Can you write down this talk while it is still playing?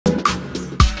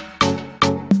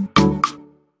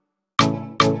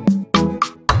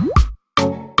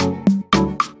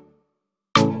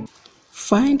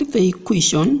Find the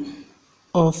equation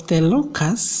of the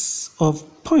locus of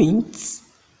points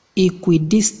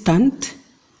equidistant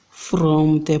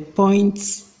from the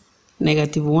points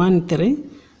 -1, 3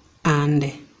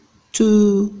 and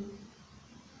 2,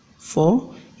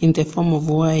 4 in the form of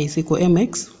y is equal to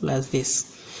mx plus this.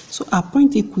 So a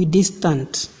point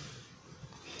equidistant,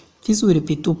 this will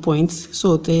be 2 points.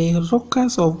 So the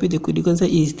locus of the equidistant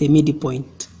is the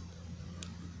midpoint.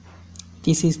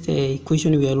 This is the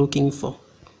equation we are looking for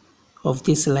of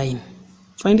this line.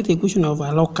 Find the equation of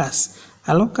a locus.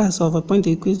 A locus of a point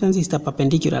equidistant is the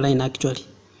perpendicular line actually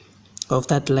of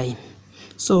that line.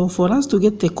 So for us to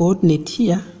get the coordinate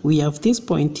here, we have this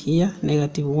point here,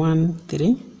 -1,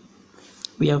 3.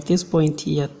 We have this point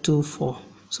here, 2, 4.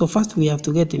 So first we have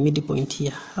to get the midpoint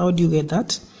here. How do you get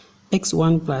that?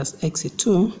 x1 plus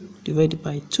x2 divided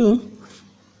by 2,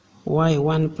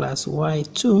 y1 plus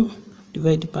y2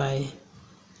 divided by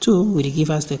 2 will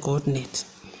give us the coordinate,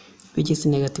 which is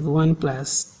 -1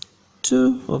 plus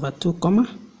 2 over 2, comma,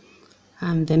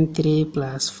 and then 3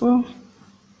 plus 4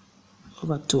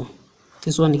 over 2.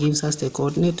 This one gives us the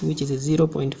coordinate, which is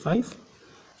 0.5,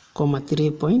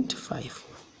 3.5.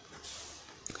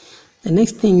 The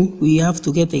next thing, we have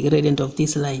to get the gradient of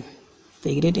this line.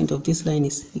 The gradient of this line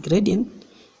is the gradient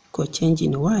equal change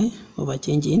in y over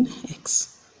change in x.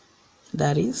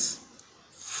 That is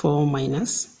 4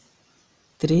 minus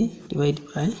 3 divided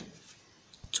by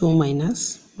 2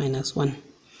 minus -1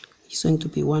 is going to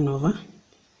be 1 over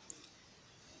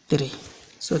 3.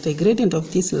 So the gradient of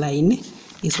this line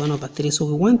is 1 over 3. So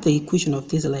we want the equation of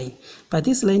this line. But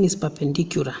this line is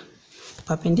perpendicular.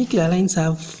 Perpendicular lines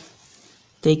have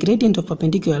the gradient of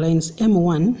perpendicular lines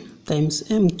m1 times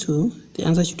m2. The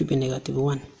answer should be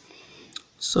 -1.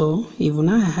 So if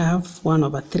now I have 1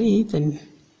 over 3, then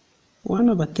 1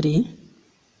 over 3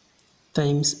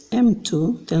 times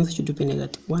m2, the answer should be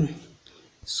 -1.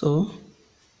 So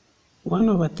 1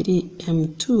 over 3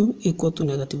 m2 equal to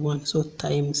 -1. So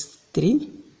times 3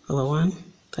 over 1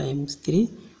 times 3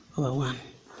 over 1.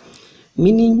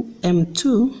 Meaning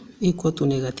m2 equal to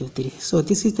 -3. So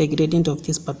this is the gradient of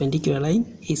this perpendicular line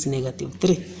is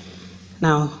 -3.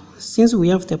 Now, since we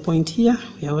have the point here,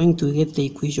 we are going to get the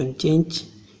equation change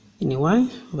in y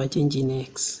over change in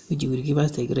x, which will give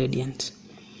us the gradient.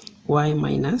 Y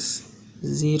minus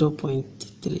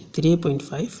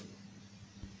 0.3.5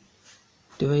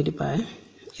 divided by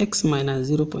x minus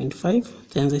 0.5,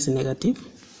 the answer is -3.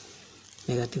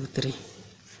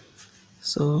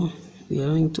 So we are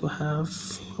going to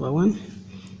have over 1,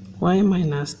 y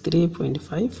minus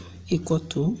 3.5 equal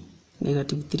to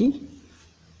 -3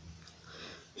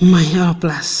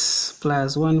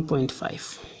 plus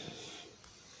 1.5.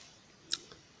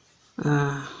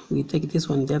 We take this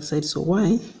one that side, so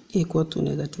y equal to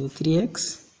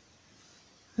 -3x.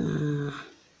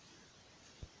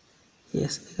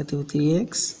 Yes,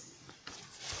 -3x.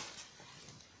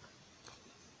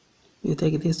 You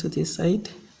take this to this side.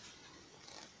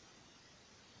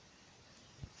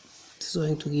 This is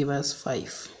going to give us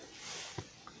 5.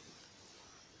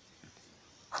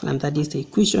 And that is the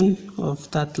equation of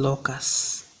that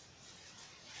locus.